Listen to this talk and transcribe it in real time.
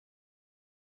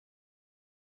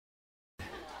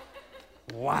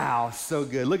Wow, so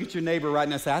good. Look at your neighbor right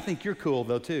now and say, I think you're cool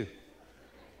though too.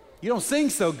 You don't sing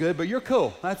so good, but you're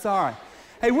cool. That's all right.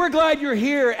 Hey, we're glad you're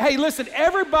here. Hey, listen,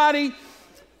 everybody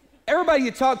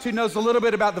you talk to knows a little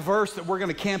bit about the verse that we're going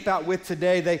to camp out with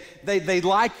today. They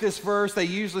like this verse. They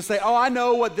usually say, oh, I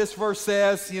know what this verse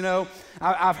says. You know,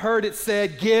 I've heard it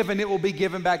said, give and it will be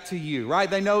given back to you, right?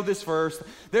 They know this verse.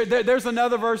 There's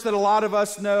another verse that a lot of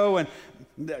us know and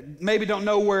maybe don't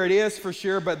know where it is for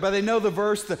sure, but they know the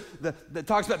verse that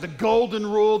talks about the golden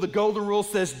rule. The golden rule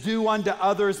says, do unto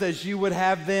others as you would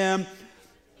have them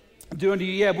do unto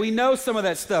you. Yeah, we know some of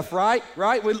that stuff, right?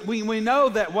 Right? We know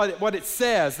that what it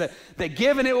says, that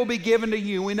given it will be given to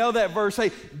you. We know that verse,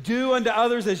 hey, do unto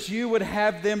others as you would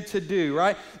have them to do,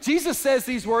 right? Jesus says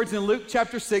these words in Luke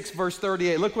chapter 6, verse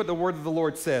 38. Look what the word of the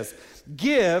Lord says.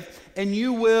 Give and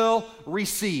you will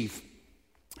receive.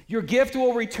 Your gift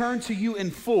will return to you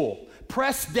in full,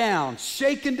 pressed down,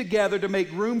 shaken together to make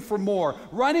room for more,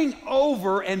 running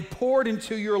over and poured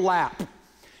into your lap.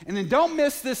 And then don't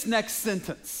miss this next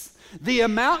sentence. The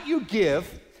amount you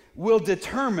give will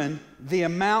determine the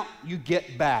amount you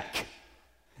get back.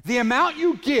 The amount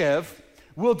you give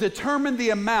will determine the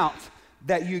amount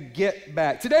that you get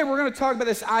back. Today we're going to talk about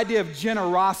this idea of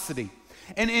generosity.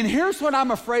 And here's what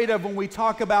I'm afraid of when we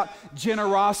talk about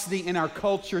generosity in our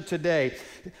culture today.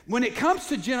 When it comes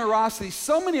to generosity,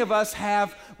 so many of us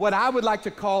have what I would like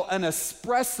to call an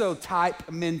espresso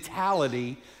type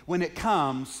mentality when it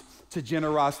comes to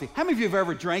generosity. How many of you have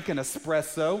ever drank an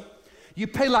espresso? You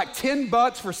pay like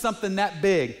 $10 for something that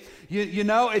big. You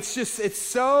know, it's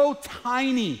so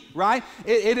tiny, right?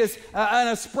 It is an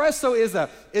espresso is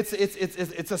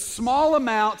it's a small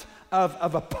amount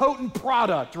of a potent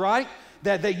product, right?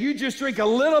 That you just drink a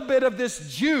little bit of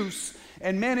this juice,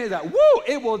 and man,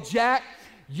 it will jack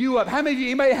you up. How many of you,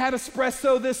 anybody had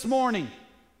espresso this morning?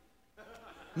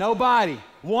 Nobody.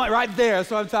 One right there,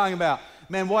 that's what I'm talking about.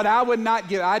 Man, what I would not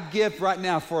give, I'd give right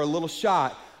now for a little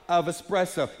shot of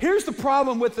espresso. Here's the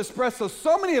problem with espresso.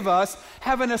 So many of us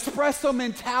have an espresso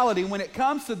mentality when it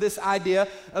comes to this idea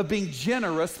of being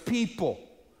generous people,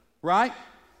 right?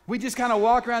 We just kind of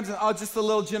walk around and say, oh, just a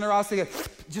little generosity,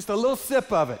 just a little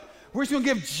sip of it. We're just going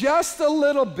to give just a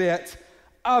little bit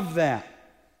of that.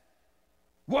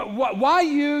 Why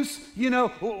use,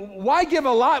 why give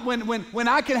a lot when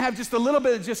I can have just a little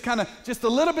bit of just a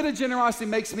little bit of generosity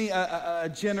makes me a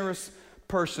generous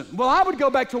person? Well, I would go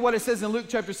back to what it says in Luke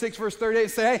chapter 6, verse 38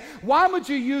 and say, hey, why would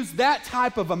you use that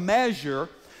type of a measure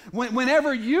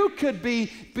whenever you could be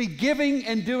giving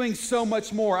and doing so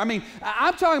much more? I mean,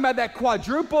 I'm talking about that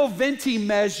quadruple venti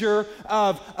measure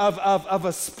of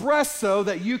espresso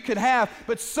that you could have,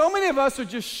 but so many of us are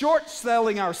just short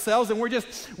selling ourselves, and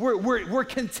we're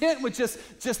content with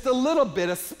just a little bit,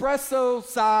 espresso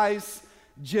size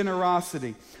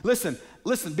generosity. Listen,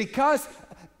 because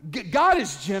God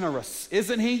is generous,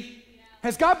 isn't He?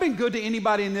 Has God been good to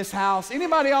anybody in this house?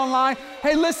 Anybody online?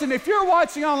 Hey, listen, if you're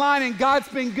watching online and God's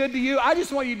been good to you, I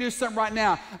just want you to do something right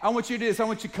now. I want you to do this. I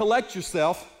want you to collect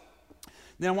yourself.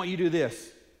 Then I want you to do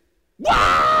this.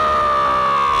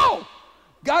 Wow!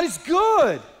 God is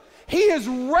good. He has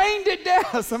rained it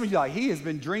down. Some of you are like, he has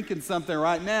been drinking something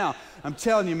right now. I'm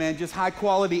telling you, man, just high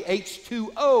quality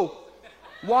H2O,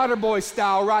 Waterboy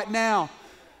style right now.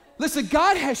 Listen,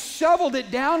 God has shoveled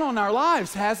it down on our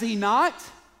lives, has He not?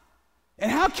 And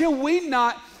how can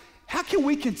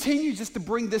we continue just to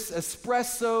bring this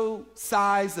espresso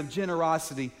size of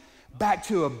generosity back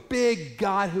to a big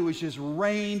God who has just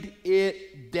rained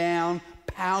it down,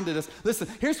 pounded us? Listen,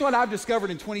 here's what I've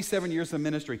discovered in 27 years of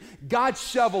ministry. God's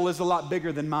shovel is a lot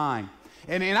bigger than mine.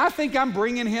 And I think I'm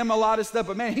bringing Him a lot of stuff,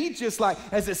 but man, He just like,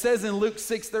 as it says in Luke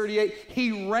 6:38,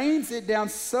 He rains it down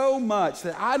so much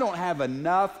that I don't have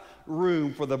enough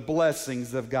room for the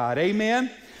blessings of God. Amen?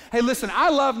 Hey, listen, I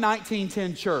love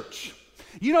 1910 Church.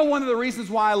 You know, one of the reasons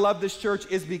why I love this church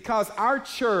is because our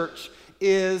church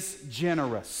is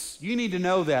generous. You need to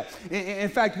know that. In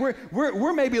fact,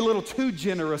 we're maybe a little too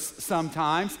generous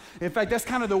sometimes. In fact, that's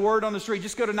kind of the word on the street.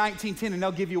 Just go to 1910 and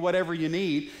they'll give you whatever you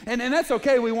need. And that's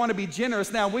okay. We want to be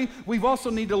generous. Now, we've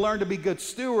also need to learn to be good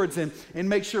stewards and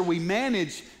make sure we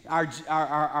manage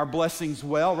our blessings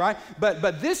well, right?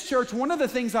 But this church, one of the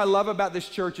things I love about this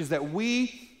church is that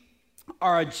we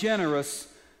are a generous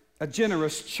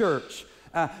church.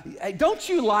 Don't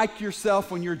you like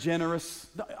yourself when you're generous?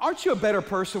 Aren't you a better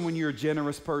person when you're a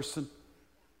generous person?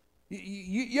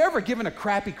 You ever given a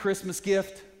crappy Christmas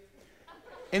gift?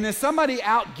 And then somebody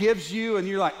outgives you and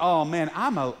you're like, oh man,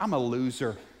 I'm a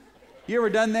loser. You ever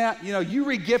done that? You know, you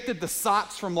regifted the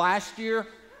socks from last year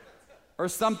or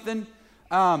something.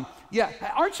 Yeah,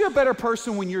 aren't you a better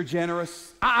person when you're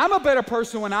generous? I'm a better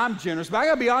person when I'm generous, but I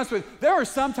gotta be honest with you, there are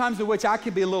some times in which I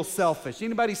can be a little selfish.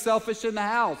 Anybody selfish in the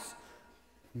house?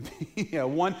 Yeah,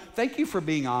 one, thank you for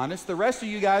being honest. The rest of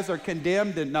you guys are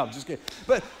condemned and, no, just kidding.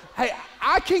 But hey,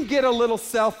 I can get a little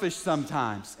selfish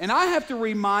sometimes, and I have to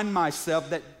remind myself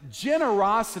that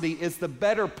generosity is the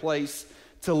better place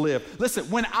to live. Listen,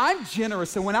 when I'm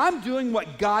generous and when I'm doing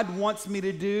what God wants me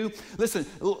to do, listen,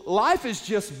 life is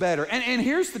just better. And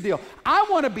here's the deal. I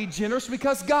want to be generous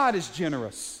because God is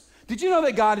generous. Did you know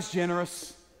that God is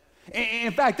generous?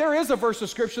 In fact, there is a verse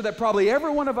of scripture that probably every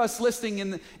one of us listening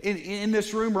in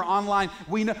this room or online,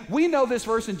 we know this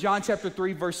verse in John chapter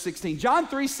 3, verse 16. John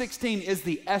 3:16 is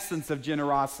the essence of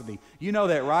generosity. You know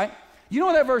that, right? You know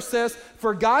what that verse says?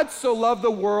 For God so loved the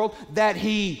world that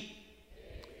He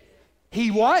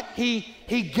what? He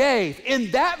gave.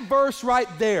 In that verse right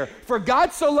there, for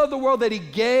God so loved the world that He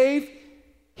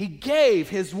gave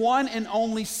His one and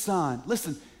only Son.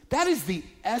 Listen, that is the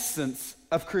essence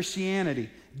of Christianity.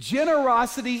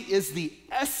 Generosity is the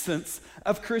essence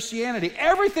of Christianity.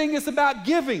 Everything is about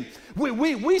giving.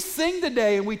 We sing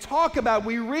today and we talk about,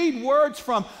 we read words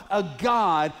from a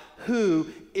God who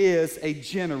is a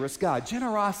generous God.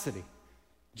 Generosity.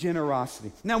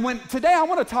 Now, today I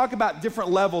want to talk about different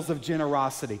levels of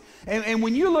generosity. And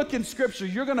when you look in Scripture,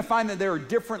 you're going to find that there are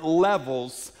different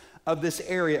levels of this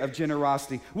area of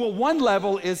generosity. Well, one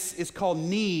level is called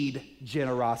need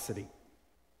generosity.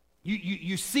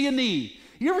 You see a need.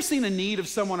 You ever seen a need of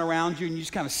someone around you and you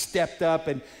just kind of stepped up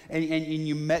and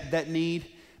you met that need?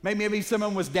 Maybe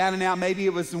someone was down and out. Maybe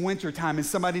it was the winter time and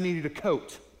somebody needed a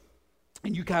coat.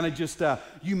 And you kind of just,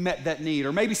 you met that need.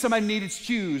 Or maybe somebody needed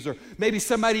shoes, or maybe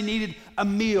somebody needed a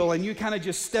meal, and you kind of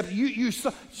just stepped.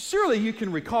 Surely you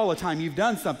can recall a time you've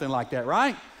done something like that,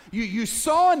 right? You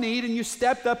saw a need and you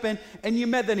stepped up and you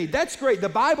met the need. That's great. The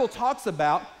Bible talks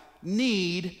about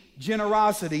need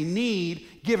generosity, need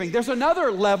giving. There's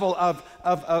another level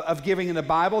of giving in the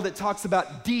Bible that talks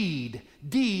about deed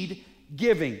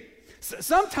giving.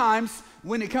 Sometimes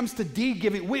when it comes to deed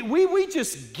giving, we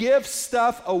just give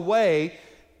stuff away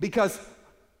because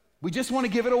we just want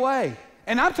to give it away.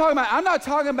 And I'm not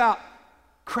talking about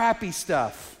crappy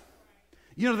stuff.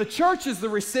 You know, the church is the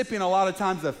recipient a lot of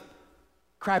times of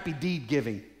crappy deed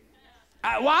giving.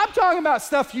 I'm talking about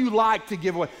stuff you like to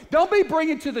give away. Don't be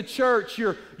bringing to the church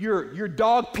your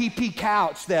dog pee-pee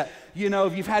couch that, you know,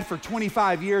 you've had for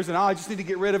 25 years and, I just need to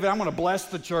get rid of it. I'm going to bless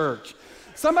the church.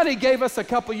 Somebody gave us a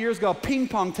couple years ago a ping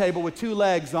pong table with 2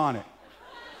 legs on it.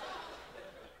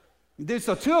 Dude,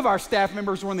 so 2 of our staff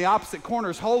members were in the opposite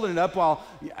corners holding it up while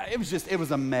it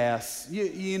was a mess.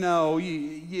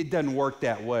 It doesn't work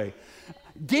that way.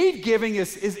 Deed giving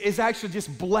is actually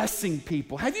just blessing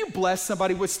people. Have you blessed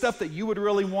somebody with stuff that you would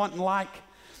really want and like?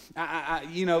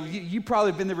 You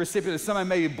probably been the recipient of somebody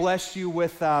maybe blessed you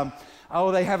with,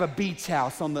 they have a beach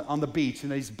house on the beach,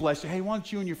 and they just bless you. Hey, why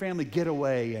don't you and your family get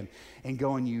away and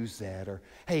go and use that? Or,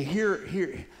 hey,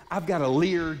 here, I've got a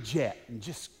Lear jet, and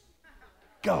just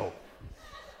go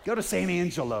to San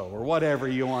Angelo or whatever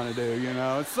you want to do.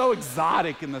 It's so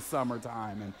exotic in the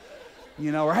summertime, and.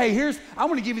 Or hey, I'm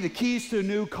going to give you the keys to a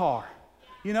new car.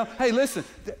 Hey, listen,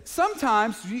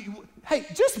 sometimes,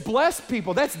 just bless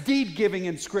people. That's deed giving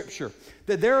in Scripture.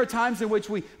 That there are times in which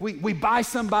we buy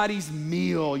somebody's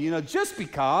meal, just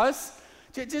because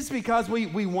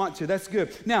we want to. That's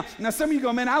good. Now some of you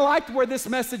go, man, I like where this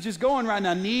message is going right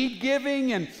now. Need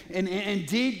giving and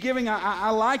deed giving, I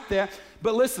like that.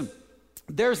 But listen,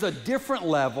 there's a different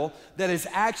level that is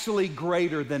actually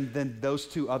greater than those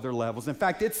 2 other levels. In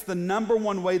fact, it's the number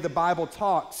one way the Bible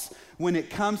talks when it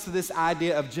comes to this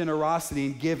idea of generosity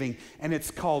and giving, and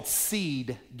it's called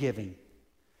seed giving.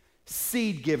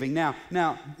 Seed giving. Now,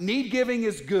 need giving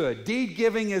is good. Deed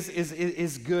giving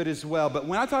is good as well. But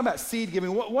when I talk about seed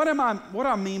giving, what do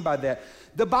I mean by that?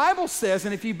 The Bible says,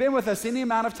 and if you've been with us any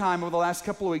amount of time over the last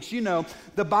couple of weeks,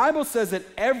 the Bible says that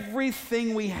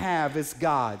everything we have is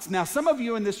God's. Now, some of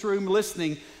you in this room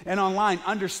listening and online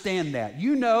understand that.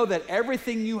 You know that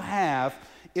everything you have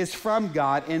is from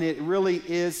God, and it really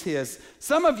is His.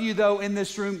 Some of you, though, in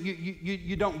this room,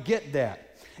 you don't get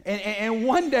that. And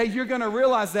one day you're going to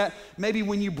realize that maybe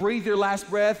when you breathe your last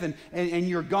breath and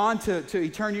you're gone to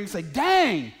eternity, you say,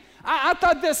 dang, I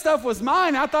thought this stuff was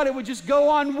mine. I thought it would just go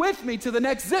on with me to the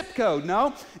next zip code.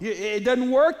 No, it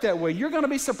doesn't work that way. You're going to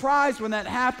be surprised when that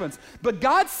happens. But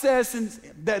God says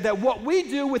that what we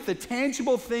do with the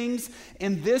tangible things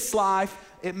in this life,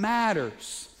 it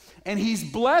matters. And He's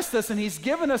blessed us and He's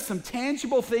given us some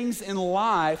tangible things in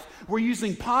life. We're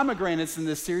using pomegranates in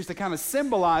this series to kind of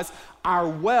symbolize our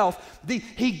wealth.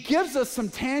 He gives us some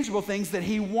tangible things that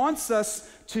He wants us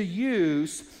to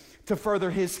use to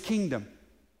further his kingdom.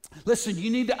 Listen, you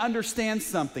need to understand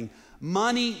something.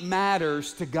 Money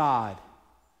matters to God.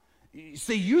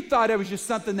 See, you thought it was just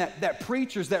something that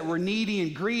preachers that were needy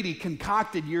and greedy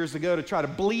concocted years ago to try to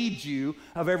bleed you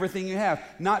of everything you have.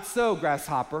 Not so,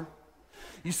 grasshopper.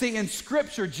 You see, in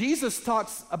Scripture, Jesus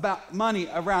talks about money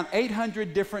around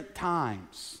 800 different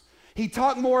times. He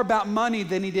talked more about money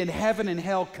than he did heaven and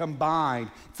hell combined.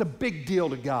 It's a big deal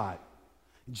to God.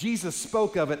 Jesus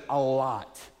spoke of it a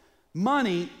lot.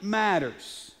 Money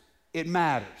matters. It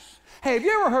matters. Hey, have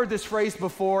you ever heard this phrase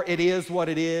before? It is what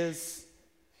it is.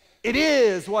 It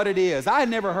is what it is. I had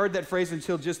never heard that phrase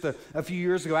until just a few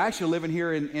years ago. Actually, living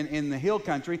here in the hill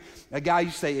country, a guy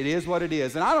used to say, it is what it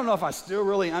is. And I don't know if I still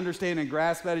really understand and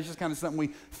grasp that. It's just kind of something we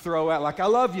throw out like, I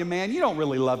love you, man. You don't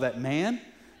really love that man.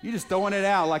 You're just throwing it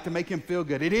out like to make him feel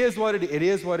good. It is what it is. It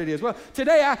is what it is. Well,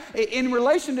 today,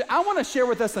 I want to share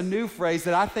with us a new phrase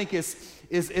that I think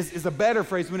is a better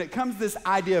phrase when it comes to this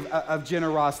idea of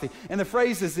generosity. And the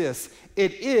phrase is this: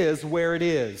 it is where it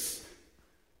is.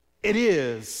 It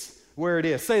is where it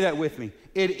is. Say that with me.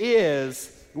 It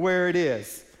is where it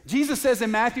is. Jesus says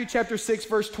in Matthew chapter 6,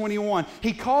 verse 21,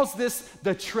 he calls this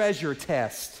the treasure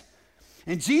test.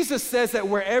 And Jesus says that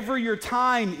wherever your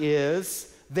time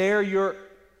is, there your...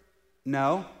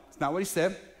 No, it's not what he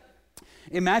said.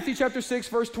 In Matthew chapter 6,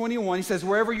 verse 21, he says,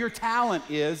 wherever your talent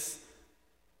is...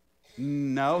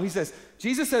 No,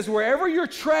 Jesus says, wherever your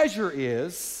treasure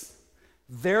is,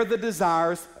 there the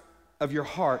desires of your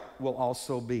heart will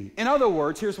also be. In other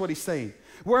words, here's what he's saying.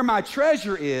 Where my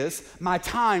treasure is, my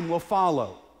time will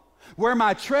follow. Where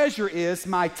my treasure is,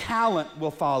 my talent will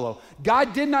follow.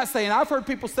 God did not say, and I've heard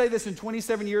people say this in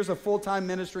 27 years of full-time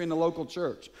ministry in the local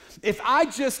church. If I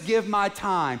just give my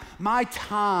time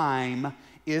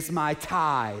is my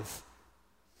tithe.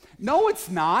 No, it's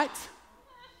not.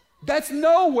 That's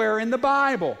nowhere in the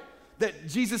Bible that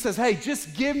Jesus says, hey,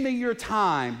 just give me your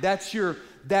time. That's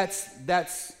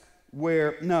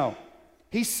where, no.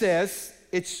 He says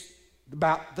it's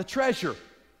about the treasure.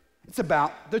 It's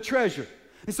about the treasure.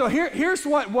 And so here's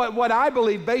what I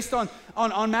believe based on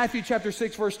Matthew chapter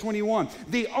 6, verse 21.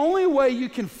 The only way you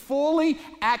can fully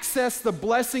access the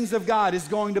blessings of God is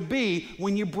going to be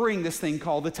when you bring this thing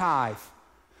called the tithe.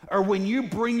 Or when you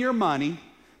bring your money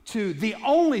to the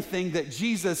only thing that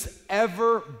Jesus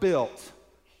ever built,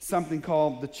 something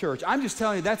called the church. I'm just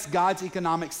telling you, that's God's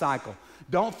economic cycle.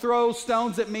 Don't throw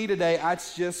stones at me today.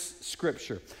 That's just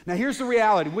Scripture. Now, here's the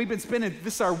reality. We've been spending,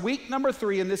 this is our week number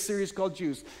 3 in this series called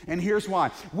Juice. And here's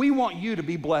why. We want you to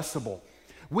be blessable.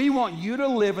 We want you to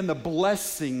live in the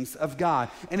blessings of God.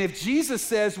 And if Jesus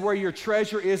says where your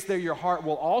treasure is, there your heart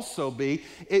will also be,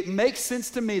 it makes sense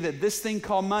to me that this thing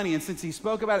called money, and since he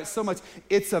spoke about it so much,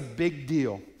 it's a big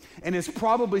deal. And it's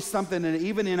probably something that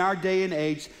even in our day and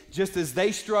age, just as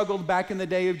they struggled back in the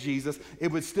day of Jesus,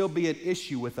 it would still be an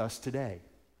issue with us today.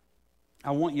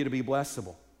 I want you to be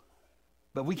blessable.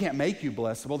 But we can't make you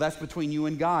blessable. That's between you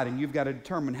and God, and you've got to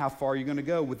determine how far you're going to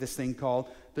go with this thing called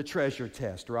the treasure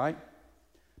test, right?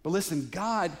 But listen,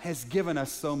 God has given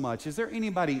us so much. Is there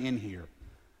anybody in here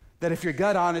that if you're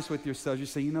gut honest with yourselves, you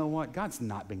say, you know what? God's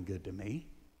not been good to me.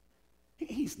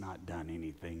 He's not done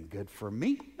anything good for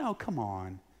me. No, come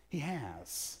on. He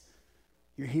has.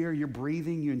 You're here, you're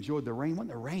breathing, you enjoyed the rain. Wasn't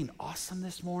the rain awesome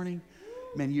this morning?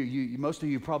 Man, most of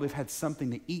you probably have had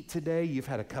something to eat today. You've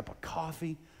had a cup of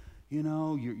coffee. You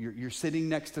know, you're sitting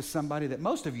next to somebody that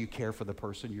most of you care for the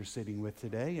person you're sitting with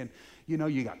today. And, you know,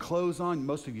 you got clothes on.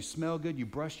 Most of you smell good. You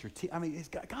brushed your teeth. I mean,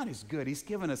 God is good. He's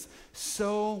given us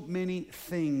so many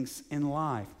things in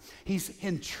life. He's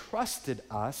entrusted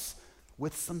us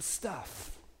with some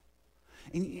stuff.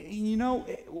 And you know,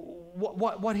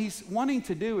 what he's wanting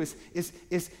to do is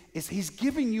he's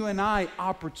giving you and I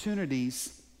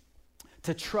opportunities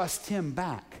to trust him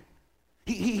back.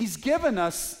 He's given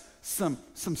us some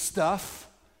stuff,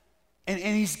 and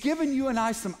he's given you and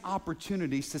I some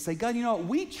opportunities to say, God, you know what?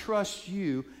 We trust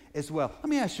you as well. Let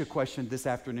me ask you a question this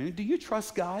afternoon. Do you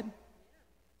trust God?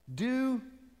 Do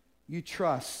you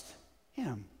trust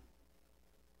him?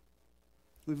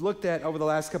 We've looked at over the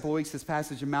last couple of weeks this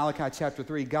passage in Malachi chapter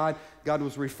 3. God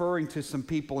was referring to some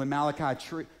people in Malachi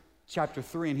chapter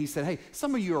 3, and he said, hey,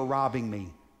 some of you are robbing me.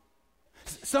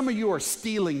 Some of you are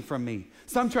stealing from me.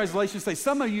 Some translations say,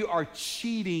 some of you are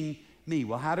cheating me.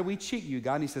 Well, how do we cheat you,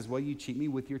 God? And he says, well, you cheat me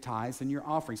with your tithes and your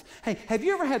offerings. Hey, have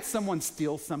you ever had someone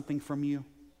steal something from you?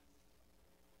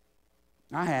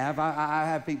 I have. I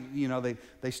have people, you know,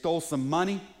 they stole some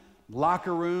money.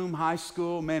 Locker room, high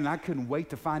school, man, I couldn't wait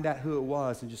to find out who it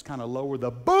was and just kind of lower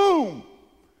the boom,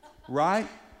 right?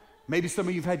 Maybe some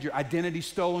of you have had your identity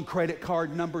stolen, credit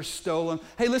card numbers stolen.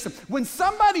 Hey, listen, when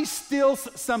somebody steals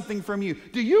something from you,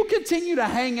 do you continue to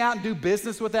hang out and do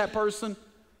business with that person?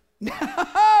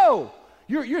 No.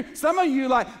 Some of you,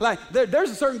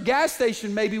 there's a certain gas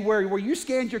station maybe where you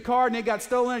scanned your card and it got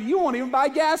stolen. You won't even buy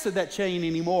gas at that chain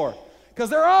anymore because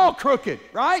they're all crooked,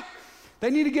 right?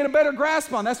 They need to get a better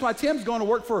grasp on. That's why Tim's going to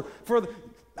work for the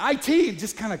IT and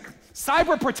just kind of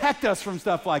cyber protect us from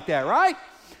stuff like that, right?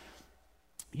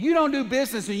 You don't do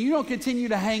business and you don't continue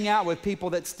to hang out with people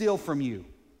that steal from you.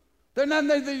 You're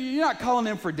not calling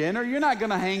them for dinner. You're not going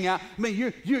to hang out. I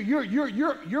mean,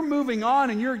 you're moving on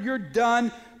and you're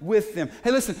done with them.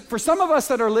 Hey, listen, for some of us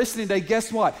that are listening today, guess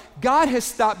what? God has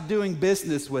stopped doing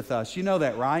business with us. You know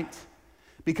that, right?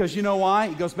 Because you know why?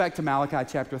 It goes back to Malachi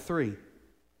chapter 3.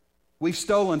 We've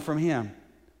stolen from him,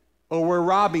 or we're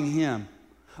robbing him,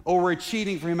 or we're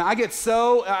cheating from him. I get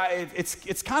so,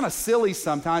 it's kind of silly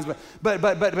sometimes,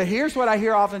 but here's what I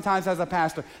hear oftentimes as a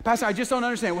pastor. Pastor, I just don't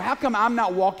understand. Well, how come I'm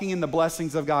not walking in the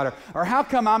blessings of God? Or how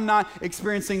come I'm not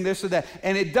experiencing this or that?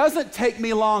 And it doesn't take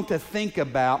me long to think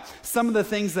about some of the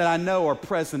things that I know are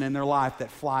present in their life that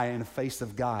fly in the face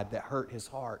of God, that hurt his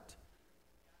heart.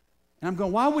 And I'm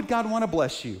going, why would God want to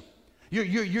bless you?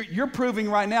 You're proving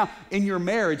right now in your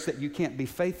marriage that you can't be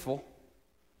faithful.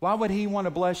 Why would he want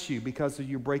to bless you? Because of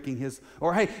you breaking his,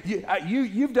 or hey,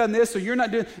 you've done this or you're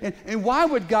not doing, and why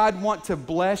would God want to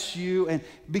bless you? And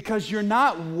because you're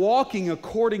not walking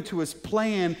according to his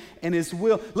plan and his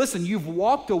will. Listen, you've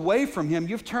walked away from him.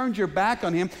 You've turned your back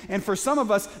on him. And for some of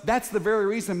us, that's the very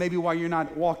reason maybe why you're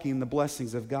not walking in the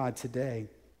blessings of God today.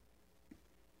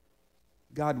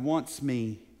 God wants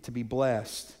me to be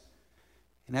blessed.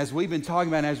 And as we've been talking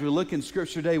about, as we look in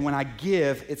Scripture today, when I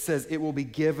give, it says it will be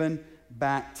given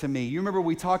back to me. You remember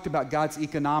we talked about God's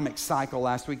economic cycle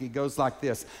last week. It goes like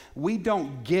this. We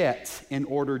don't get in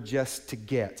order just to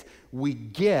get. We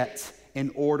get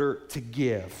in order to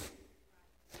give.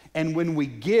 And when we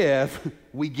give,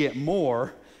 we get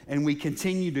more, and we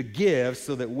continue to give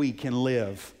so that we can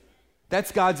live.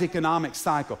 That's God's economic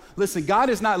cycle. Listen, God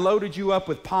has not loaded you up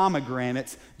with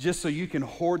pomegranates just so you can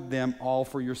hoard them all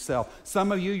for yourself.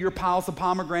 Some of you, your piles of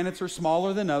pomegranates are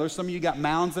smaller than others. Some of you got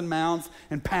mounds and mounds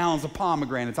and pounds of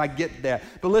pomegranates. I get that.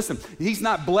 But listen, he's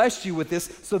not blessed you with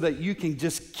this so that you can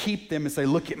just keep them and say,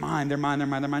 look at mine, they're mine, they're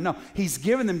mine, they're mine. No, he's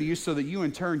given them to you so that you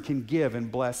in turn can give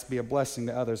and be a blessing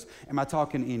to others. Am I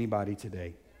talking to anybody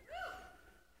today?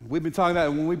 We've been talking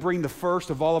about when we bring the first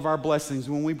of all of our blessings,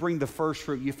 when we bring the first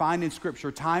fruit, you find in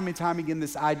Scripture time and time again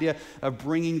this idea of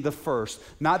bringing the first,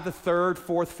 not the third,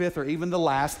 fourth, fifth, or even the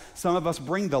last. Some of us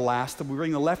bring the last, we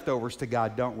bring the leftovers to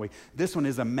God, don't we? This one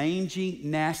is a mangy,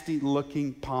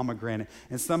 nasty-looking pomegranate.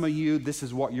 And some of you, this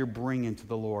is what you're bringing to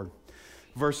the Lord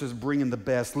versus bringing the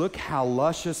best. Look how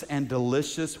luscious and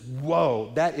delicious.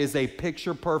 Whoa, that is a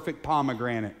picture-perfect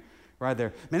pomegranate. Right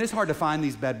there. Man, it's hard to find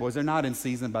these bad boys. They're not in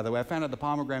season, by the way. I found out the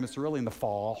pomegranates are really in the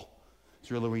fall. It's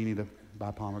really where you need to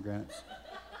buy pomegranates.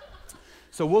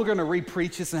 So we're going to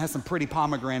re-preach this and have some pretty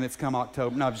pomegranates come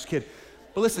October. No, I'm just kidding.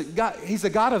 But listen, God, he's a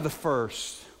God of the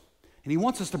first, and he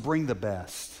wants us to bring the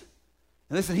best.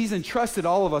 And listen, he's entrusted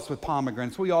all of us with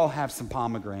pomegranates. We all have some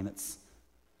pomegranates.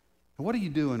 And what are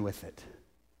you doing with it?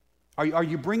 Are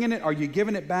you bringing it? Are you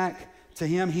giving it back to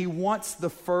him? He wants the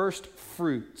first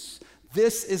fruits.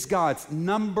 This is God's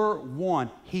number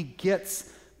one. He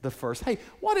gets the first. Hey,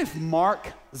 what if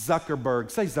Mark Zuckerberg,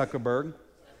 say Zuckerberg.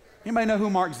 Anybody know who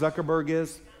Mark Zuckerberg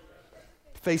is?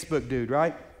 Facebook dude,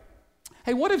 right?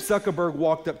 Hey, what if Zuckerberg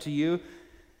walked up to you?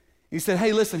 He said,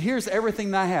 hey, listen, here's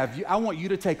everything that I have. I want you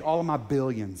to take all of my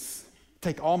billions,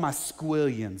 take all my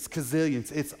squillions,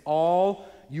 gazillions. It's all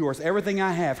yours, everything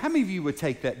I have. How many of you would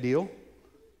take that deal?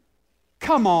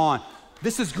 Come on.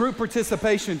 This is group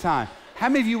participation time. How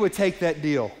many of you would take that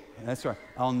deal? That's right.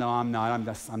 Oh, no, I'm not.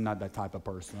 I'm not that type of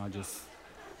person.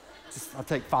 I'll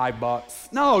take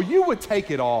 $5. No, you would take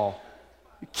it all.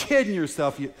 You're kidding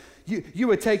yourself. You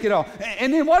would take it all.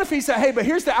 And then what if he said, hey, but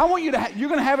here's I want you to, you're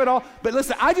going to have it all. But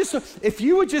listen, if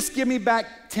you would just give me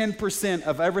back 10%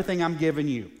 of everything I'm giving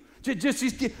you,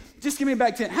 just give me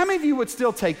back 10. How many of you would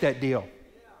still take that deal?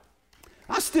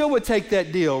 I still would take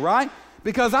that deal, right?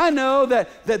 Because I know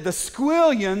that the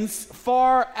squillions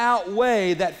far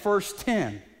outweigh that first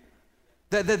 10.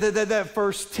 That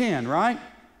first 10, right?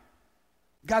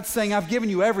 God's saying, I've given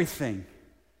you everything.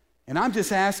 And I'm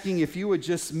just asking if you would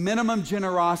just minimum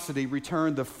generosity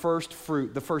return the first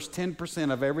fruit, the first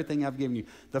 10% of everything I've given you.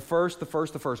 The first.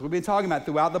 We've been talking about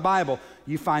throughout the Bible,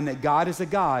 you find that God is a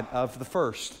God of the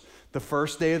first. The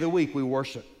first day of the week we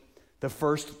worship. The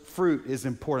first fruit is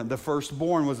important. The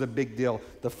firstborn was a big deal.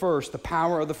 The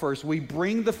power of the first. We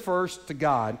bring the first to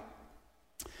God.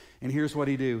 And here's what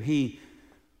he do.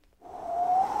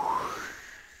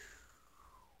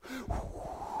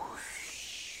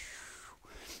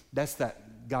 That's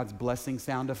that God's blessing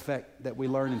sound effect that we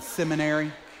learn in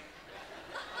seminary.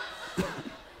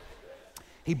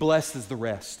 He blesses the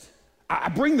rest. I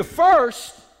bring the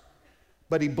first,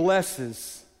 but he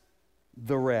blesses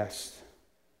the rest.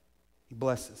 He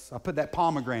blesses. I put that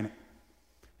pomegranate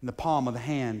in the palm of the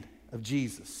hand of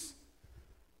Jesus.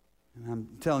 And I'm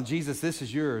telling Jesus, this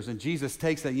is yours. And Jesus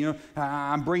takes that,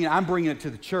 I'm bringing it to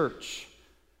the church.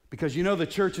 Because the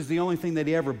church is the only thing that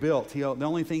he ever built. The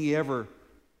only thing he ever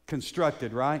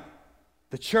constructed, right?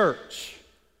 The church.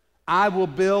 I will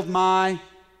build my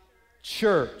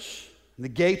church. The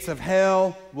gates of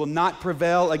hell will not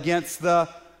prevail against the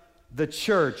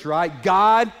church, right?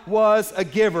 God was a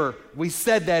giver. We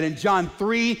said that in John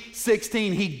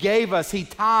 3:16. He gave us, he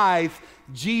tithed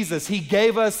Jesus. He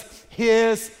gave us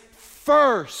his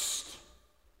first.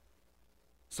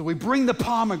 So we bring the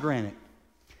pomegranate.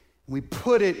 We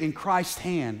put it in Christ's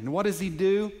hand. And what does he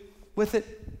do with it?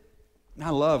 I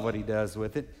love what he does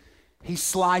with it. He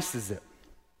slices it.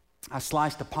 I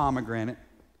sliced a pomegranate.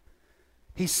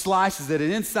 He slices it,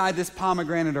 and inside this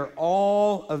pomegranate are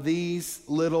all of these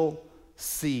little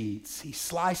seeds. He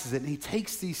slices it, and he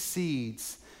takes these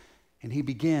seeds, and he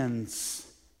begins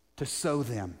to sow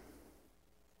them.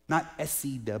 Not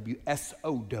S-E-W,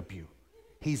 S-O-W.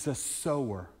 He's a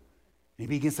sower. And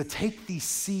he begins to take these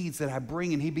seeds that I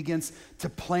bring, and he begins to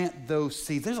plant those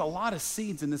seeds. There's a lot of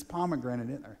seeds in this pomegranate,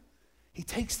 isn't there? He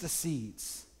takes the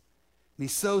seeds, and he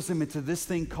sows them into this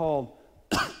thing called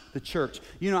the church.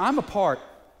 I'm a part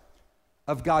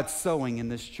of God's sowing in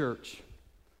this church.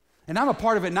 And I'm a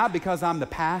part of it not because I'm the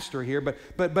pastor here,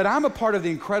 but I'm a part of the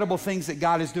incredible things that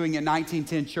God is doing at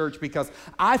 1910 Church because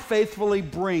I faithfully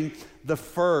bring the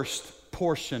first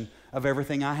portion of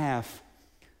everything I have.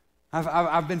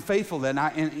 I've been faithful to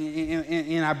that,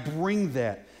 and I bring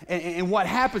that. And what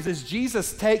happens is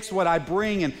Jesus takes what I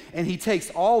bring, and he takes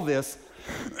all this,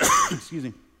 excuse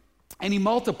me, and he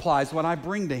multiplies what I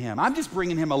bring to him. I'm just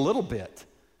bringing him a little bit.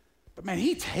 But man,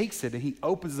 he takes it and he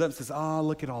opens it up and says,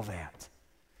 look at all that.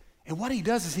 And what he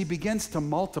does is he begins to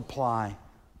multiply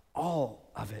all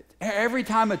of it. Every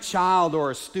time a child or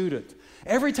a student,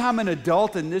 every time an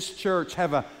adult in this church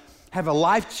have a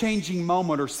life-changing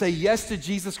moment or say yes to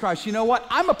Jesus Christ, you know what?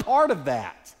 I'm a part of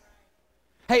that.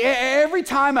 Hey, every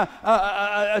time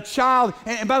a child,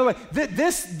 and by the way,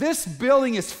 this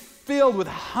building is filled with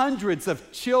hundreds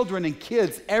of children and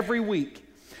kids every week.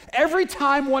 Every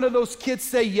time one of those kids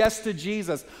say yes to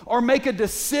Jesus or make a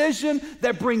decision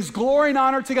that brings glory and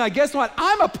honor to God, guess what?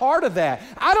 I'm a part of that.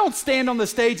 I don't stand on the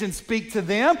stage and speak to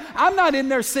them. I'm not in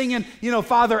there singing,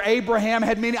 Father Abraham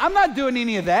had many. I'm not doing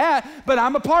any of that, but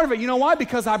I'm a part of it. You know why?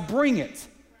 Because I bring it.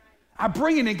 I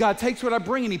bring it, and God takes what I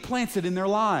bring and he plants it in their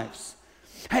lives.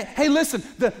 Hey, listen,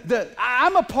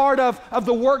 I'm a part of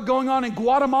the work going on in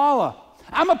Guatemala.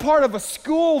 I'm a part of a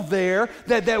school there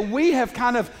that we have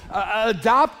kind of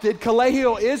adopted,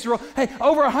 Colegio Israel. Hey,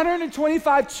 over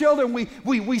 125 children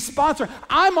we sponsor.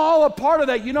 I'm all a part of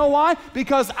that. You know why?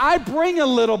 Because I bring a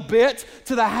little bit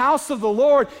to the house of the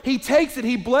Lord. He takes it,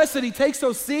 he blesses it, he takes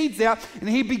those seeds out, and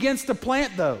he begins to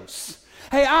plant those.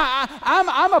 Hey,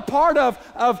 I'm a part of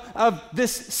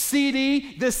this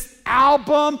CD, this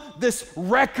album, this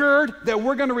record that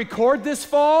we're going to record this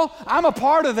fall. I'm a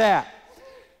part of that.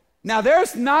 Now,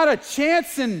 there's not a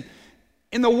chance in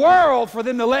the world for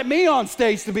them to let me on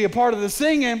stage to be a part of the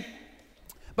singing,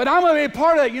 but I'm going to be a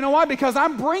part of it. You know why? Because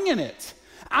I'm bringing it.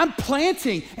 I'm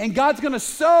planting, and God's going to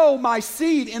sow my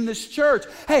seed in this church.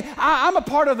 Hey, I'm a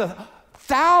part of the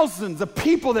thousands of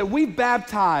people that we've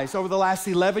baptized over the last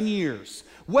 11 years.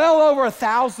 Well over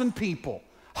 1,000 people.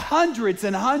 Hundreds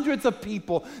and hundreds of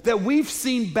people that we've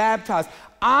seen baptized.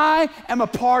 I am a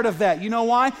part of that. You know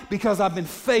why? Because I've been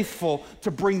faithful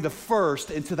to bring the first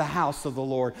into the house of the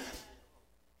Lord.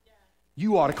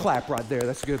 You ought to clap right there.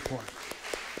 That's a good point.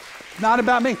 Not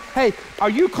about me. Hey, are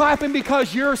you clapping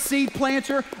because you're a seed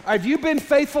planter? Have you been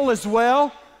faithful as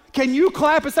well? Can you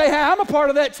clap and say, hey, I'm a part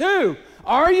of that too?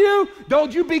 Are you?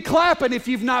 Don't you be clapping if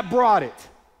you've not brought it.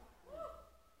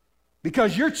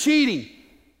 Because you're cheating.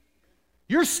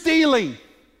 You're stealing.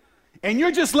 And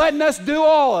you're just letting us do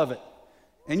all of it.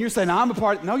 And you're saying, I'm a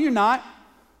part. No, you're not.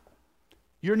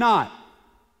 You're not.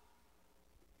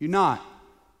 You're not.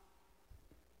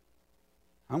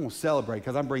 I'm going to celebrate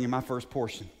because I'm bringing my first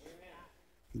portion.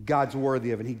 God's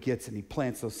worthy of it. He gets it, and he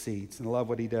plants those seeds. And I love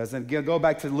what he does. And go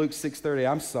back to Luke 6:30.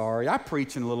 I'm sorry. I'm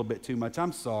preaching a little bit too much.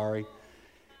 I'm sorry.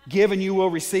 Give and you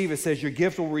will receive. It says your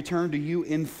gift will return to you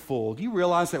in full. Do you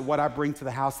realize that what I bring to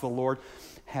the house of the Lord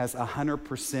has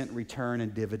 100% return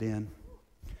and dividend?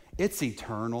 It's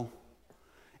eternal.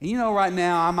 And you know, right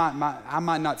now, I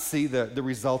might not see the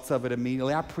results of it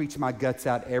immediately. I preach my guts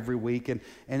out every week, and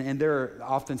there are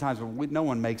often times when no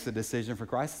one makes a decision for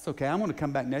Christ. It's okay. I'm going to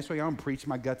come back next week. I'm going to preach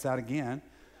my guts out again.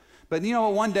 But you know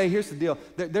what? One day, here's the deal.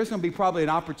 There's going to be probably an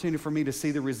opportunity for me to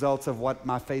see the results of what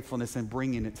my faithfulness in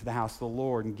bringing it to the house of the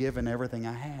Lord and giving everything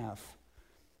I have.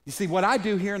 You see, what I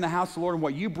do here in the house of the Lord and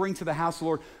what you bring to the house of the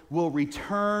Lord will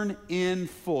return in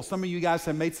full. Some of you guys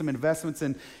have made some investments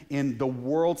in the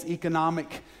world's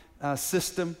economic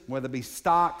system, whether it be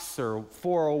stocks or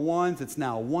 401s. It's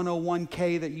now a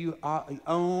 101k that you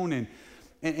own, and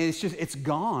it's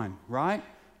gone, right?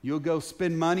 You'll go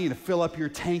spend money to fill up your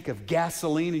tank of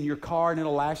gasoline in your car, and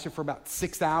it'll last you for about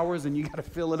 6 hours, and you got to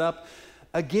fill it up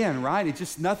again, right? It's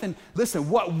just nothing. Listen,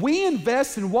 what we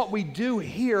invest in, what we do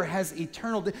here has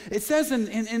eternal. It says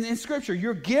in Scripture,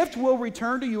 your gift will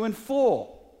return to you in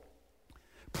full.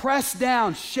 Pressed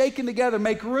down, shaken together,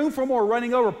 make room for more,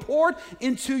 running over, poured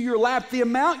into your lap. The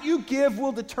amount you give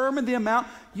will determine the amount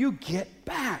you get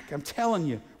back. I'm telling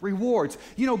you, rewards.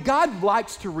 You know, God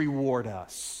likes to reward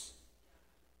us.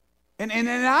 And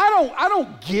I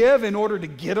don't give in order to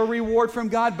get a reward from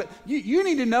God, but you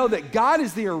need to know that God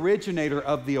is the originator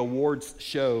of the awards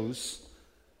shows.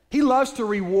 He loves to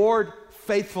reward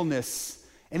faithfulness,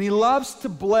 and he loves to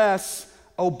bless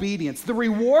obedience. The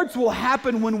rewards will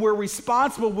happen when we're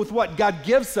responsible with what God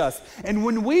gives us. And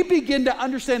when we begin to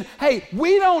understand, hey,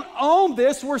 we don't own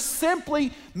this, we're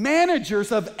simply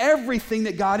managers of everything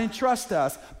that God entrusts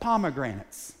us.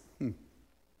 Pomegranates.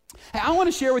 Hey, I want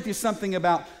to share with you something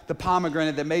about the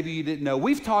pomegranate that maybe you didn't know.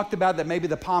 We've talked about that maybe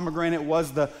the pomegranate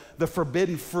was the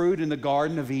forbidden fruit in the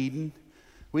Garden of Eden.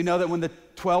 We know that when the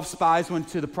 12 spies went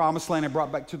to the promised land and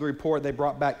brought back to the report, they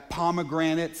brought back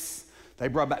pomegranates, they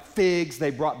brought back figs,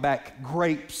 they brought back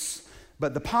grapes.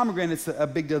 But the pomegranate's a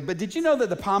big deal. But did you know that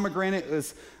the pomegranate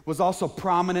was also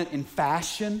prominent in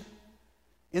fashion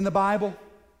in the Bible?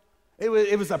 It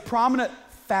was a prominent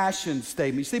fashion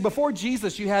statement. You see, before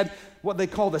Jesus, you had what they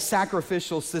call the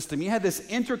sacrificial system. You had this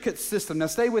intricate system. Now,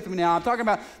 stay with me now. I'm talking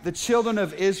about the children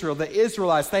of Israel, the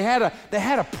Israelites. They had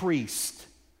a priest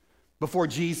before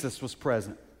Jesus was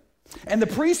present. And the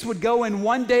priest would go in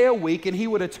one day a week, and he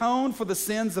would atone for the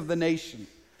sins of the nation.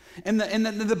 And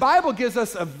the Bible gives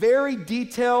us a very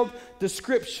detailed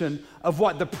description of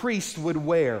what the priest would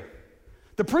wear.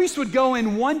 The priest would go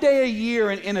in one day a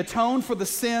year and atone for the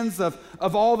sins of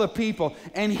all the people.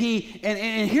 And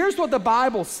here's what the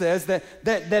Bible says that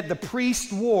the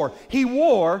priest wore. He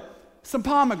wore some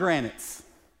pomegranates.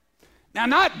 Now,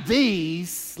 not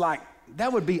these, like,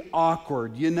 that would be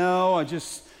awkward, you know,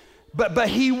 but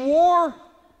he wore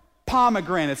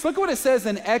pomegranates. Look at what it says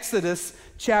in Exodus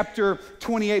chapter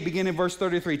 28, beginning in verse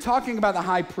 33, talking about the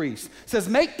high priest. It says,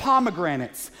 make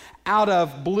pomegranates out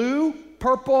of blue,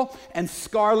 purple, and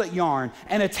scarlet yarn,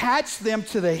 and attach them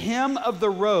to the hem of the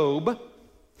robe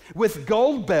with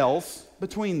gold bells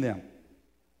between them.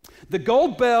 The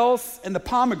gold bells and the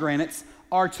pomegranates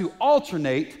are to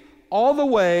alternate all the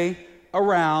way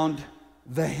around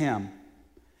the hem.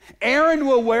 Aaron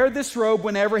will wear this robe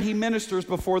whenever he ministers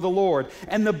before the Lord,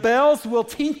 and the bells will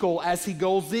tinkle as he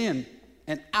goes in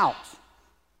and out.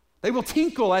 They will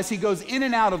tinkle as he goes in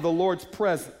and out of the Lord's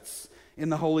presence in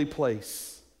the holy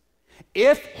place.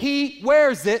 If he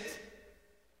wears it,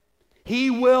 he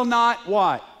will not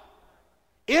what?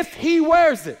 If he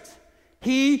wears it,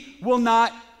 he will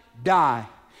not die.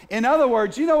 In other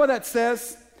words, you know what that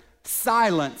says?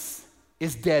 Silence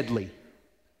is deadly.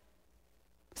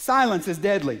 Silence is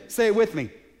deadly. Say it with me.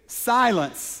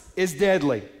 Silence is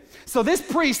deadly. So this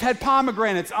priest had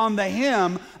pomegranates on the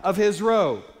hem of his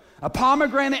robe. A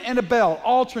pomegranate and a bell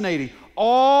alternating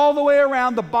all the way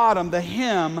around the bottom, the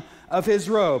hem of his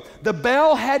robe. The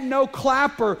bell had no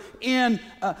clapper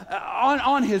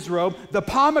on his robe. The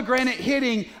pomegranate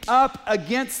hitting up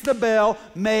against the bell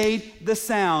made the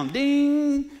sound.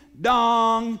 Ding,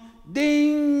 dong,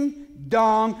 ding,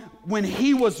 dong. When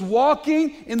he was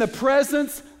walking in the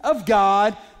presence of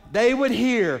God, they would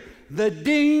hear the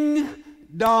ding,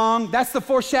 dong. That's the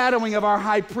foreshadowing of our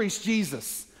high priest,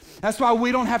 Jesus. That's why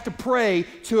we don't have to pray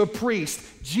to a priest.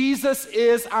 Jesus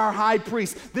is our high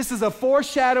priest. This is a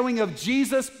foreshadowing of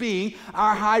Jesus being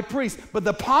our high priest. But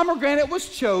the pomegranate was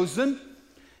chosen.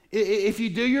 If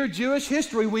you do your Jewish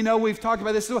history, we know we've talked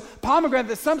about this.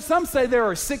 Pomegranate, some say there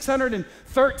are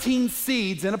 613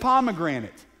 seeds in a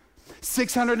pomegranate.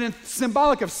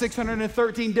 Symbolic of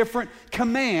 613 different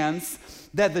commands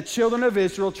that the children of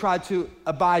Israel tried to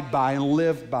abide by and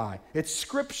live by. It's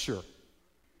Scripture.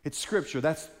 It's Scripture.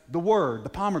 That's the Word, the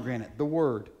pomegranate, the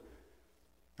Word.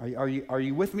 Are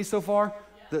you with me so far?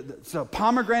 So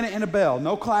pomegranate and a bell,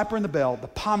 no clapper in the bell, the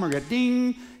pomegranate,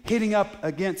 ding, hitting up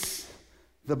against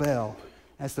the bell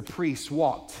as the priest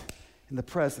walked in the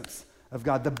presence of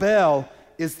God. The bell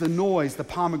is the noise the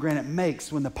pomegranate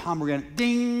makes when the pomegranate,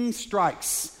 ding,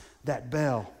 strikes that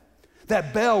bell.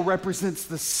 That bell represents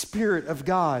the Spirit of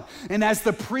God. And as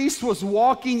the priest was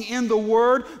walking in the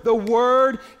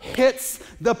Word hits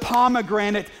the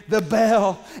pomegranate, the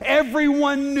bell.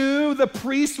 Everyone knew the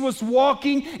priest was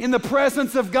walking in the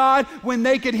presence of God when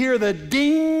they could hear the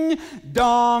ding,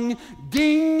 dong,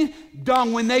 ding,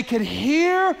 dong. When they could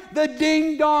hear the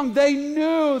ding, dong, they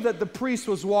knew that the priest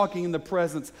was walking in the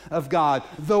presence of God.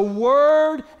 The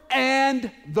Word and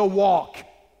the walk.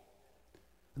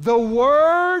 The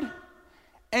Word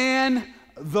and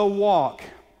the walk.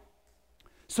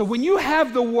 So when you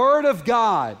have the Word of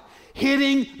God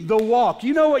hitting the walk,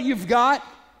 you know what you've got?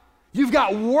 You've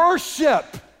got worship.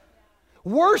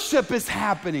 Worship is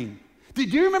happening. Do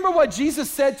you remember what Jesus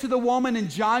said to the woman in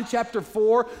John chapter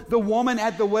 4, the woman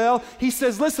at the well? He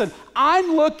says, listen,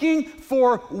 I'm looking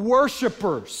for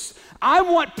worshipers. I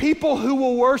want people who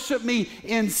will worship me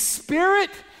in spirit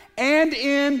and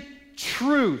in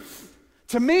truth.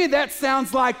 To me, that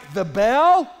sounds like the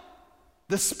bell,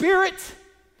 the Spirit,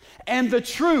 and the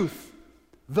truth,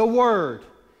 the Word.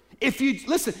 If you,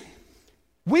 listen,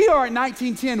 we are at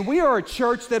 1910, we are a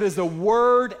church that is a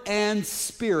Word and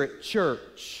Spirit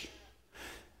church.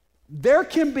 There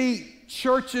can be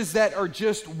churches that are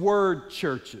just Word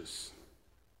churches.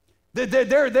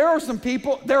 There are some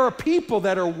people, there are people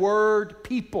that are Word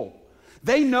people.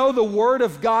 They know the Word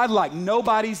of God like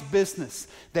nobody's business.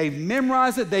 They've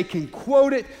memorized it. They can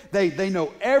quote it. They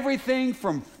know everything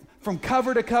from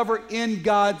cover to cover in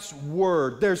God's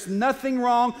Word. There's nothing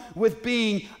wrong with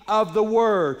being of the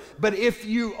Word. But if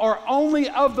you are only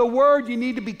of the Word, you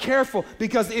need to be careful,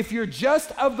 because if you're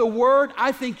just of the Word,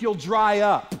 I think you'll dry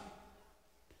up.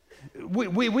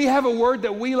 We have a word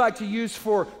that we like to use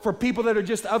for people that are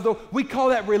just of the, we call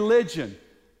that religion.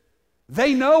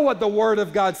 They know what the Word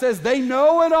of God says. They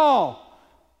know it all,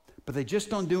 but they just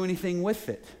don't do anything with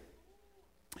it.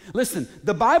 Listen,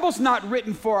 the Bible's not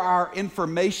written for our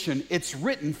information. It's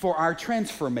written for our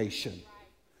transformation.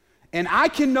 And I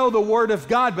can know the Word of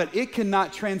God, but it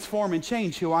cannot transform and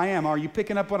change who I am. Are you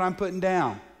picking up what I'm putting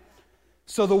down?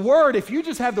 So the Word, if you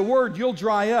just have the Word, you'll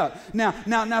dry up.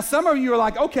 Now, some of you are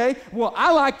like, okay, well,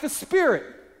 I like the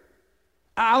Spirit.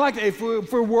 I like it. If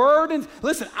we're Word and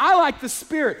listen, I like the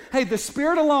Spirit. Hey, the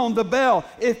Spirit alone, the bell.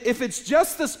 If it's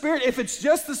just the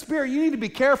Spirit, you need to be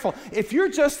careful. If you're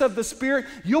just of the Spirit,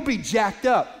 you'll be jacked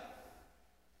up.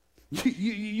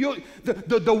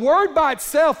 The Word by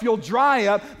itself, you'll dry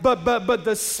up, but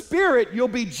the Spirit, you'll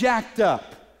be jacked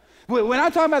up. When I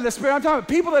talk about the Spirit, I'm talking about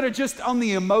people that are just on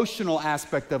the emotional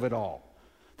aspect of it all.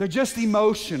 They're just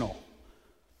emotional.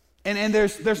 And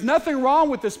there's nothing wrong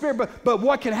with the Spirit, but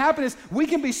what can happen is we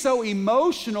can be so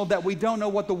emotional that we don't know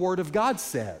what the Word of God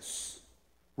says,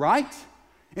 right?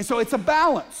 And so it's a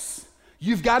balance.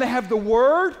 You've got to have the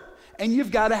Word, and you've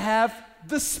got to have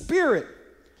the Spirit.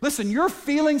 Listen, your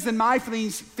feelings and my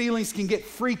feelings can get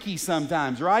freaky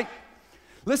sometimes, right?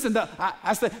 Listen,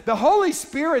 I said the Holy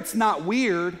Spirit's not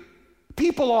weird.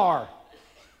 People are,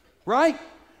 right?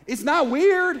 It's not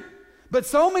weird. But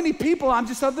so many people, I'm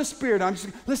just of the Spirit.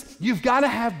 Listen, you've got to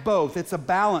have both. It's a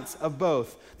balance of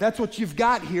both. That's what you've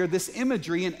got here, this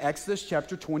imagery in Exodus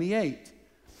chapter 28.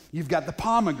 You've got the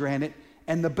pomegranate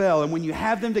and the bell. And when you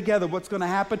have them together, what's going to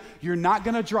happen? You're not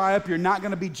going to dry up. You're not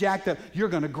going to be jacked up. You're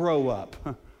going to grow up.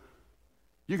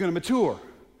 You're going to mature.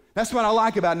 That's what I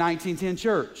like about 1910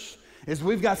 Church, is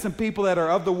we've got some people that are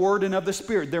of the Word and of the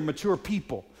Spirit. They're mature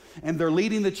people. And they're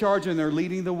leading the charge and they're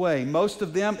leading the way. Most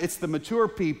of them, it's the mature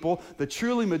people, the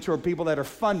truly mature people that are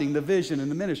funding the vision and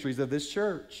the ministries of this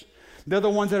church. They're the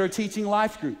ones that are teaching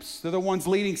life groups. They're the ones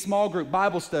leading small group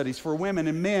Bible studies for women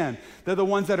and men. They're the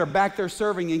ones that are back there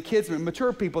serving in kids,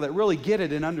 mature people that really get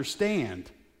it and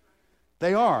understand.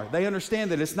 They are. They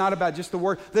understand that it's not about just the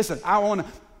Word. Listen, I want to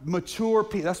mature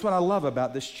people. That's what I love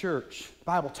about this church. The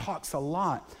Bible talks a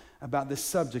lot about this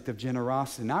subject of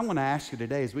generosity. And I want to ask you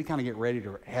today, as we kind of get ready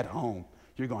to head home,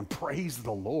 you're going, praise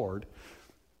the Lord.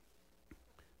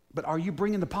 But are you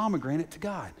bringing the pomegranate to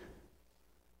God?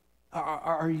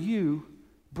 Are you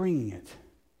bringing it?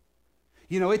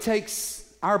 You know, it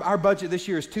takes, our budget this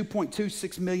year is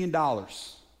 $2.26 million.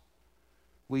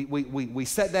 We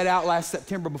set that out last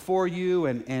September before you,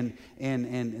 and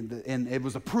it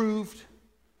was approved.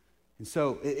 And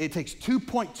so it takes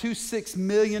 $2.26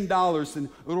 million in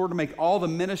order to make all the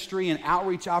ministry and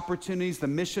outreach opportunities, the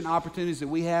mission opportunities that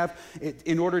we have,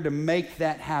 in order to make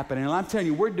that happen. And I'm telling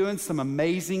you, we're doing some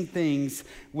amazing things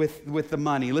with the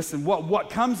money. Listen,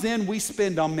 what comes in, we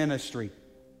spend on ministry.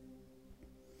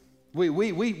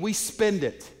 We spend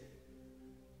it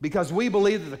because we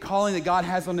believe that the calling that God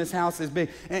has on this house is big.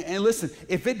 And listen,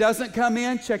 if it doesn't come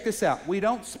in, check this out. We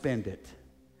don't spend it.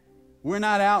 We're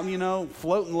not out,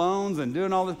 floating loans and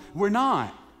doing all this. We're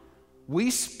not.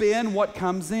 We spend what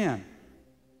comes in.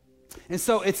 And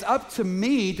so it's up to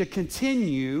me to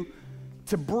continue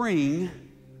to bring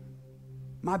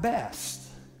my best,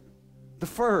 the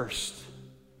first.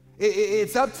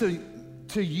 It's up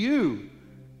to you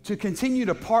to continue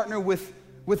to partner with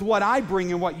what I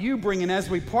bring and what you bring. And as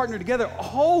we partner together,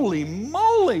 holy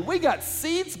moly, we got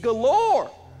seeds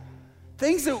galore.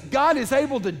 Things that God is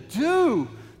able to do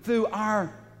through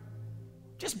our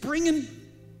just bringing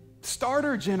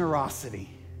starter generosity.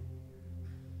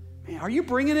 Man, are you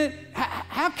bringing it?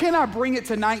 How can I bring it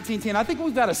to 1910? I think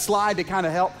we've got a slide to kind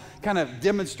of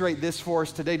demonstrate this for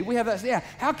us today. Do we have that? Yeah.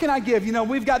 How can I give?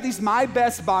 We've got these My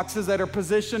Best boxes that are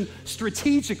positioned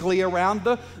strategically around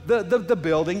the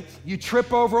building. You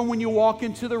trip over them when you walk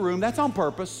into the room. That's on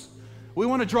purpose. We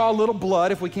want to draw a little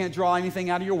blood if we can't draw anything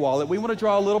out of your wallet. We want to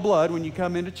draw a little blood when you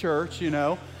come into church,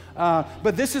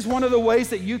 But this is one of the ways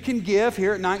that you can give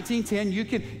here at 1910.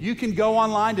 You can go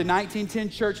online to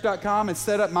 1910church.com and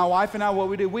set up. My wife and I, what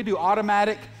we do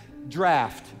automatic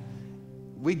draft.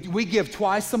 We give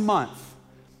twice a month.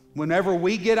 Whenever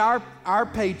we get our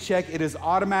paycheck, it is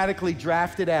automatically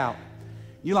drafted out.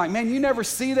 You're like, man, you never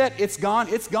see that? It's gone.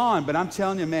 It's gone. But I'm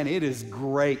telling you, man, it is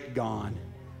great gone.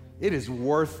 It is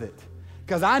worth it.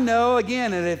 Because I know,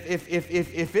 again, that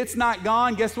if it's not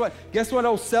gone, guess what? Guess what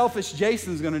old selfish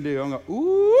Jason's going to do? I'm going,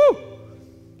 ooh,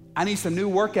 I need some new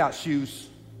workout shoes.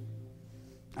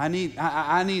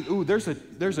 There's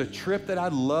a trip that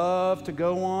I'd love to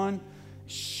go on.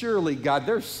 Surely, God,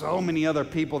 there's so many other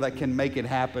people that can make it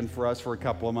happen for us for a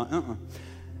couple of months.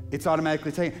 It's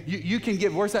automatically taken. You can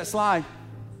get, where's that slide?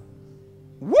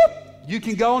 Whoop! You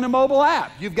can go on the mobile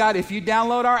app. If you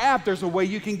download our app, there's a way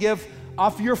you can give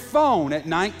off your phone at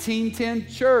 1910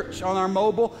 Church on our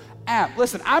mobile app.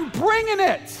 Listen, I'm bringing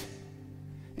it.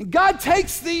 And God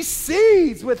takes these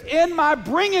seeds within my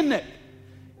bringing it.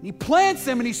 And He plants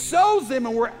them and He sows them,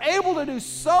 and we're able to do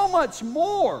so much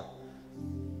more.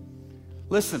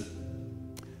 Listen,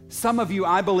 some of you,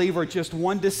 I believe, are just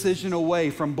one decision away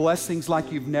from blessings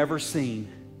like you've never seen.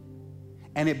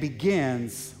 And it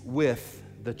begins with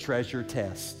the treasure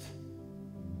test.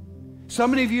 So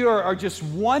many of you are just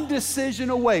one decision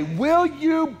away. Will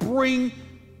you bring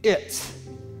it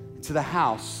to the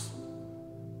house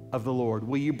of the Lord?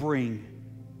 Will you bring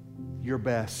your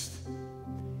best?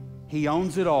 He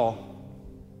owns it all.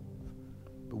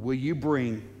 But will you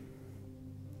bring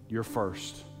your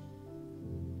first?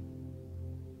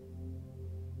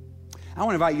 I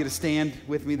want to invite you to stand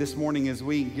with me this morning as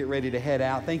we get ready to head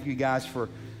out. Thank you guys for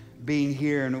being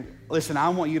here. And listen, I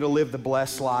want you to live the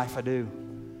blessed life. I do.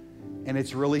 And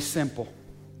it's really simple.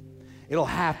 It'll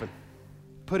happen.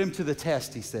 Put Him to the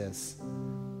test, He says.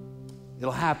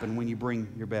 It'll happen when you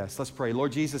bring your best. Let's pray.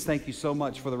 Lord Jesus, thank you so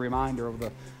much for the reminder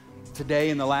of today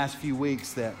and the last few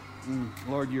weeks that,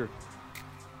 Lord, you're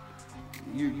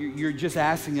just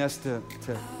asking us to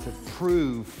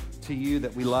prove to you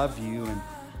that we love you. And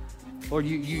Lord,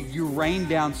 you rain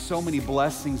down so many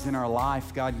blessings in our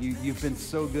life. God, you've been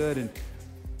so good. And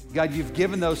God, you've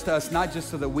given those to us not just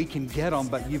so that we can get them,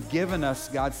 but you've given us,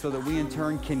 God, so that we in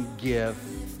turn can give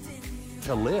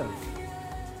to live.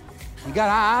 And God,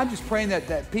 I'm just praying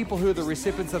that people who are the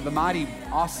recipients of the mighty,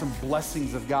 awesome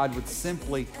blessings of God would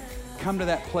simply come to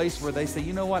that place where they say,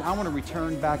 you know what, I want to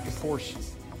return back a portion.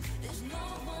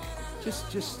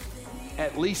 Just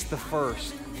at least the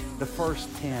first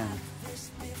 10.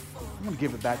 I'm going to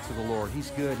give it back to the Lord. He's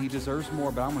good. He deserves more,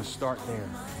 but I'm going to start there.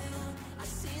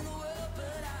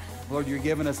 Lord, you're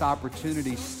giving us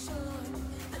opportunities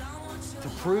to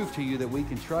prove to you that we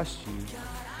can trust you,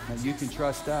 that you can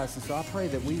trust us. And so I pray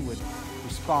that we would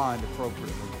respond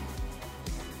appropriately.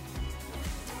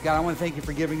 God, I want to thank you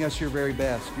for giving us your very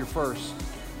best, your first.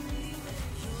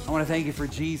 I want to thank you for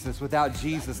Jesus. Without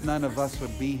Jesus, none of us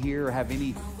would be here or have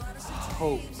any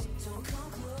hope.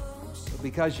 But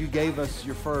because you gave us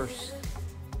your first,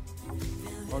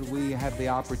 Lord, we have the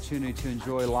opportunity to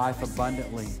enjoy life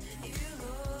abundantly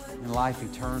and life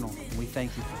eternal. And we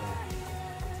thank you for that.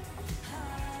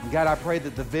 And God, I pray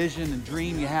that the vision and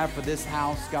dream you have for this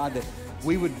house, God, that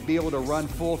we would be able to run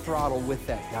full throttle with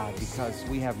that, God, because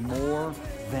we have more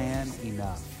than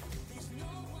enough.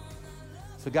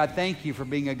 So God, thank you for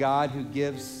being a God who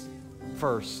gives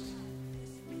first.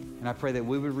 And I pray that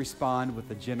we would respond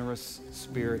with a generous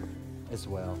spirit as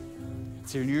well.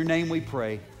 It's in your name we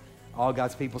pray. All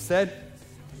God's people said,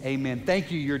 amen.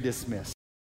 Thank you. You're dismissed.